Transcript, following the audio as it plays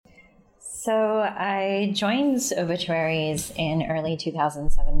So I joined Obituaries in early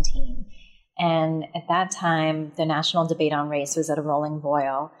 2017. And at that time, the national debate on race was at a rolling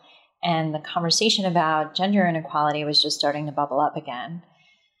boil. And the conversation about gender inequality was just starting to bubble up again.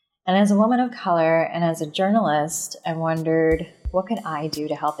 And as a woman of color and as a journalist, I wondered, what could I do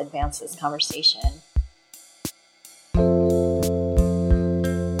to help advance this conversation?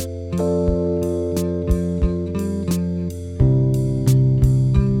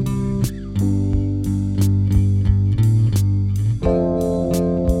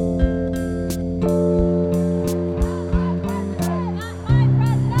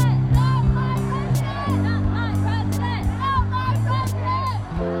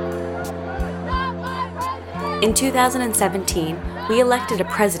 In 2017, we elected a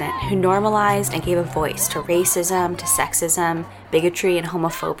president who normalized and gave a voice to racism, to sexism, bigotry, and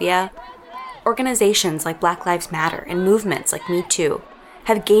homophobia. Organizations like Black Lives Matter and movements like Me Too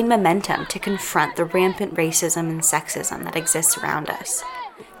have gained momentum to confront the rampant racism and sexism that exists around us.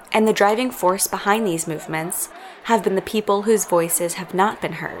 And the driving force behind these movements have been the people whose voices have not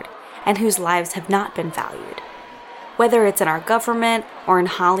been heard and whose lives have not been valued. Whether it's in our government or in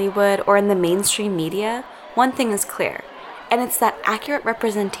Hollywood or in the mainstream media, one thing is clear, and it's that accurate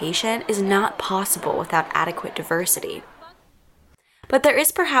representation is not possible without adequate diversity. But there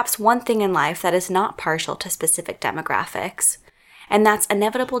is perhaps one thing in life that is not partial to specific demographics, and that's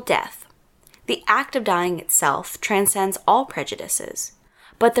inevitable death. The act of dying itself transcends all prejudices,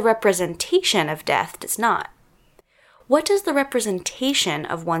 but the representation of death does not. What does the representation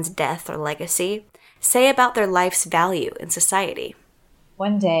of one's death or legacy say about their life's value in society?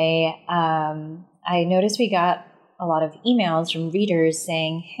 One day, I noticed we got a lot of emails from readers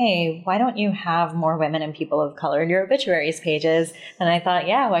saying, hey, why don't you have more women and people of color in your obituaries pages? And I thought,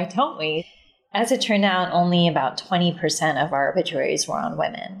 yeah, why don't we? As it turned out, only about 20% of our obituaries were on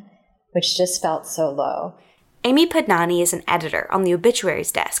women, which just felt so low. Amy Podnani is an editor on the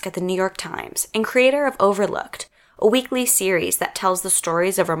obituaries desk at the New York Times and creator of Overlooked, a weekly series that tells the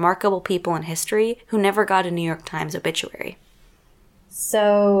stories of remarkable people in history who never got a New York Times obituary.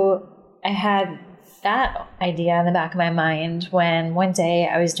 So I had that idea in the back of my mind when one day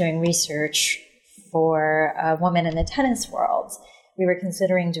I was doing research for a woman in the tennis world. We were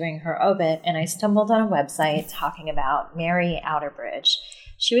considering doing her obit, and I stumbled on a website talking about Mary Outerbridge.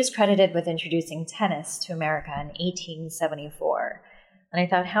 She was credited with introducing tennis to America in 1874. And I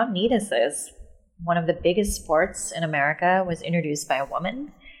thought, how neat is this? One of the biggest sports in America was introduced by a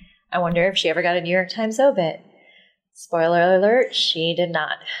woman. I wonder if she ever got a New York Times obit. Spoiler alert, she did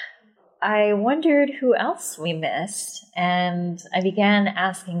not. I wondered who else we missed, and I began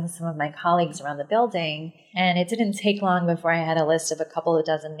asking some of my colleagues around the building, and it didn't take long before I had a list of a couple of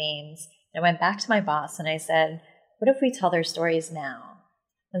dozen names. I went back to my boss and I said, what if we tell their stories now?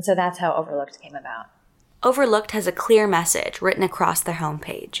 And so that's how Overlooked came about. Overlooked has a clear message written across their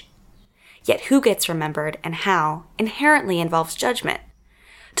homepage. Yet who gets remembered and how inherently involves judgment.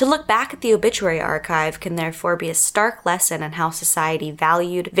 To look back at the obituary archive can therefore be a stark lesson in how society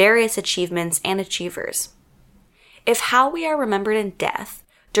valued various achievements and achievers. If how we are remembered in death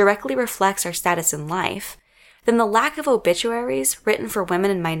directly reflects our status in life, then the lack of obituaries written for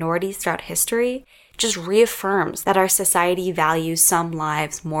women and minorities throughout history just reaffirms that our society values some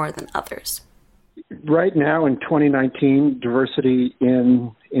lives more than others. Right now in 2019, diversity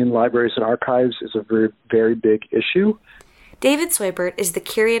in libraries and archives is a very, very big issue. David Soibert is the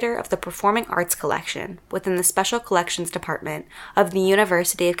curator of the Performing Arts Collection within the Special Collections Department of the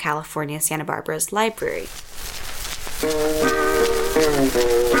University of California, Santa Barbara's library.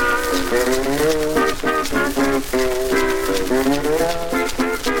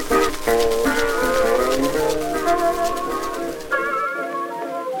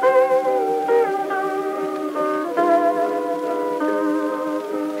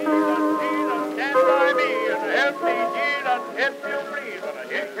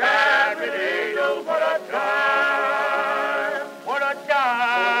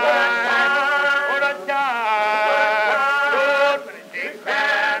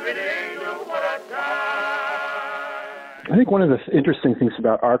 I think one of the interesting things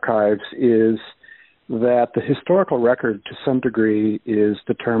about archives is that the historical record to some degree is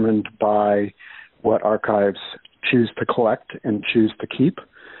determined by what archives choose to collect and choose to keep.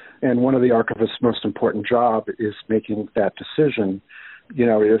 And one of the archivist's most important job is making that decision. You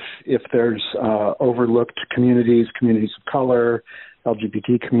know, if there's overlooked communities of color,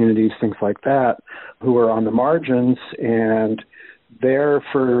 LGBT communities, things like that, who are on the margins, and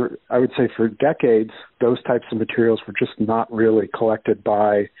I would say for decades, those types of materials were just not really collected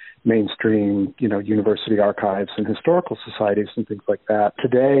by mainstream, university archives and historical societies and things like that.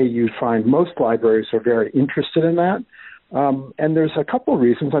 Today, you find most libraries are very interested in that. And there's a couple of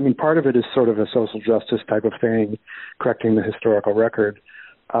reasons. I mean, part of it is sort of a social justice type of thing, correcting the historical record.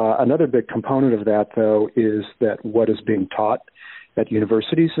 Another big component of that, though, is that what is being taught at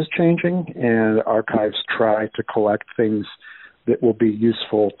universities is changing, and archives try to collect things that will be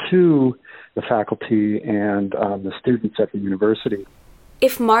useful to the faculty and the students at the university.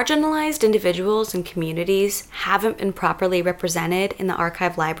 If marginalized individuals and communities haven't been properly represented in the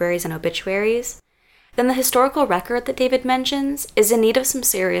archive libraries and obituaries, then the historical record that David mentions is in need of some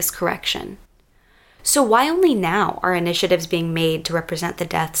serious correction. So why only now are initiatives being made to represent the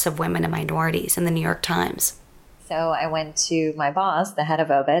deaths of women and minorities in the New York Times? So I went to my boss, the head of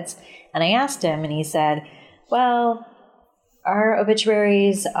Obits, and I asked him, and he said, well, our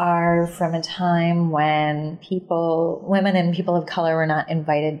obituaries are from a time when women and people of color were not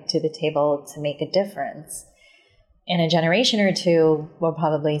invited to the table to make a difference. In a generation or two, we'll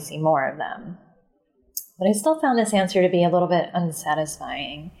probably see more of them. But I still found this answer to be a little bit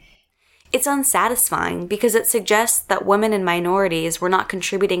unsatisfying. It's unsatisfying because it suggests that women and minorities were not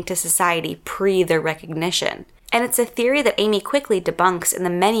contributing to society pre their recognition. And it's a theory that Amy quickly debunks in the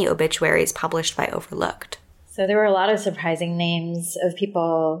many obituaries published by Overlooked. So there were a lot of surprising names of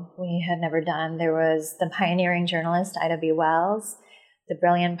people we had never done. There was the pioneering journalist Ida B. Wells, the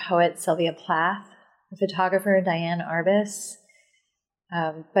brilliant poet Sylvia Plath, the photographer Diane Arbus.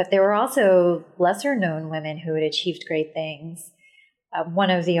 But there were also lesser-known women who had achieved great things. One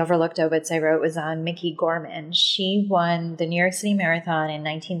of the overlooked obits I wrote was on Mickey Gorman. She won the New York City Marathon in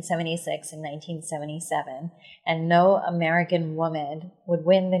 1976 and 1977, and no American woman would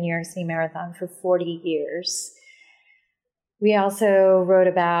win the New York City Marathon for 40 years. We also wrote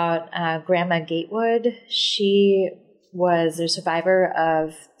about Grandma Gatewood. She was a survivor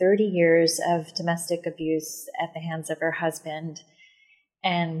of 30 years of domestic abuse at the hands of her husband.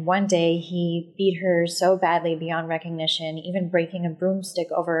 And one day he beat her so badly beyond recognition, even breaking a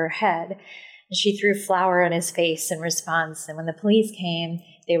broomstick over her head. And she threw flour in his face in response. And when the police came,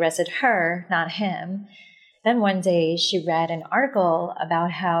 they arrested her, not him. Then one day she read an article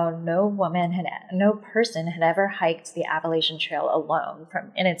about how no person had ever hiked the Appalachian Trail alone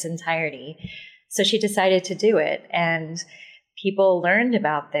in its entirety. So she decided to do it. And people learned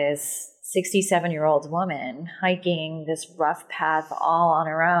about this 67-year-old woman hiking this rough path all on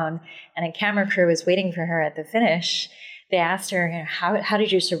her own, and a camera crew was waiting for her at the finish. They asked her, how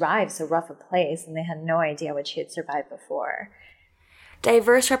did you survive so rough a place? And they had no idea what she had survived before.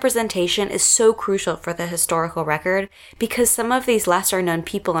 Diverse representation is so crucial for the historical record because some of these lesser-known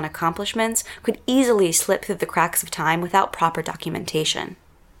people and accomplishments could easily slip through the cracks of time without proper documentation.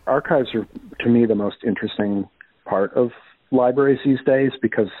 Archives are, to me, the most interesting part of libraries these days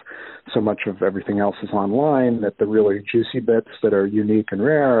because so much of everything else is online that the really juicy bits that are unique and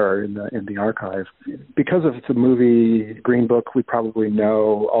rare are in the archive. Because of the movie Green Book, we probably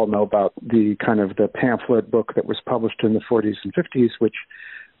all know about the kind of the pamphlet book that was published in the 40s and 50s, which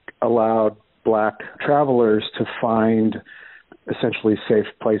allowed Black travelers to find essentially safe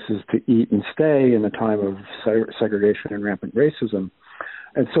places to eat and stay in a time of segregation and rampant racism.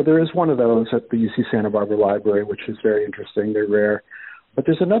 And so there is one of those at the UC Santa Barbara Library, which is very interesting. They're rare. But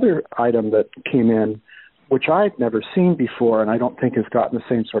there's another item that came in, which I'd never seen before, and I don't think has gotten the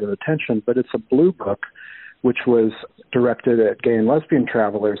same sort of attention, but it's a blue book, which was directed at gay and lesbian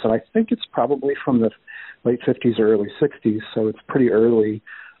travelers. And I think it's probably from the late 50s or early 60s, so it's pretty early,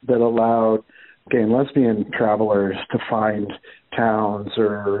 that allowed gay and lesbian travelers to find towns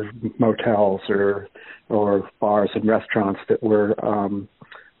or motels or bars and restaurants that were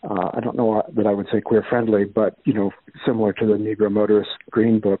I don't know that I would say queer-friendly, but, similar to the Negro Motorist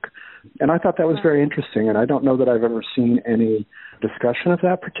Green Book. And I thought that was very interesting, and I don't know that I've ever seen any discussion of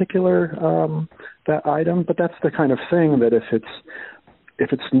that particular that item, but that's the kind of thing that if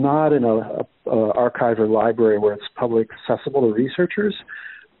it's not in a archive or library where it's public accessible to researchers,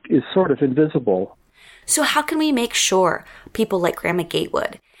 is sort of invisible. So how can we make sure people like Grandma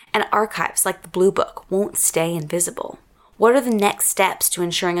Gatewood and archives like the Blue Book won't stay invisible? What are the next steps to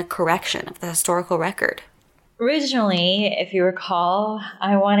ensuring a correction of the historical record? Originally, if you recall,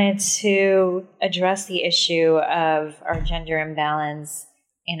 I wanted to address the issue of our gender imbalance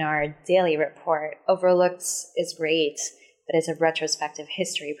in our daily report. Overlooked is great, but it's a retrospective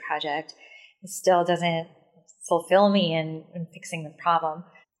history project. It still doesn't fulfill me in fixing the problem.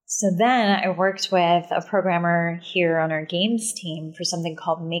 So then I worked with a programmer here on our games team for something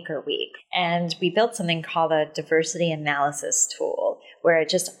called Maker Week. And we built something called a diversity analysis tool, where it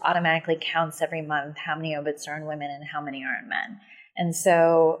just automatically counts every month how many obits are in women and how many are in men. And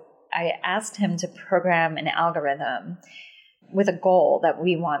so I asked him to program an algorithm with a goal that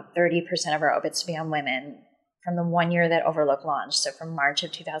we want 30% of our obits to be on women from the 1 year that Overlook launched, so from March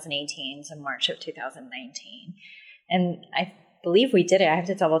of 2018 to March of 2019. And I believe we did it. I have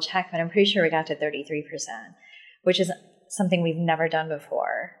to double check, but I'm pretty sure we got to 33%, which is something we've never done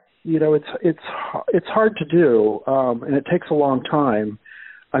before. You know, it's hard to do, and it takes a long time.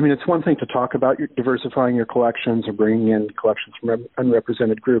 I mean, it's one thing to talk about diversifying your collections or bringing in collections from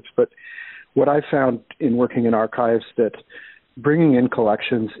unrepresented groups, but what I found in working in archives that bringing in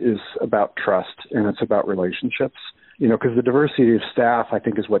collections is about trust and it's about relationships, you know, because the diversity of staff, I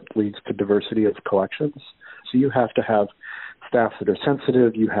think, is what leads to diversity of collections. So you have to have staff that are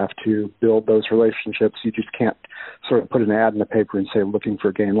sensitive. You have to build those relationships. You just can't sort of put an ad in the paper and say, looking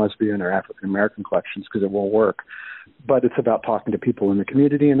for gay and lesbian or African-American collections, because it won't work. But it's about talking to people in the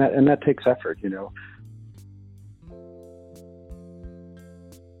community, and that takes effort, you know.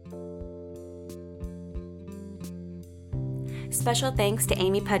 Special thanks to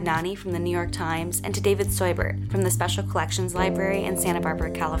Amy Padnani from the New York Times and to David Soibert from the Special Collections Library in Santa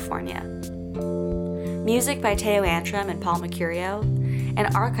Barbara, California. Music by Teo Antrim and Paul Mercurio,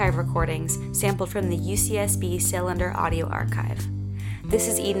 and archive recordings sampled from the UCSB Cylinder Audio Archive. This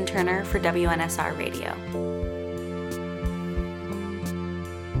is Eden Turner for WNSR Radio.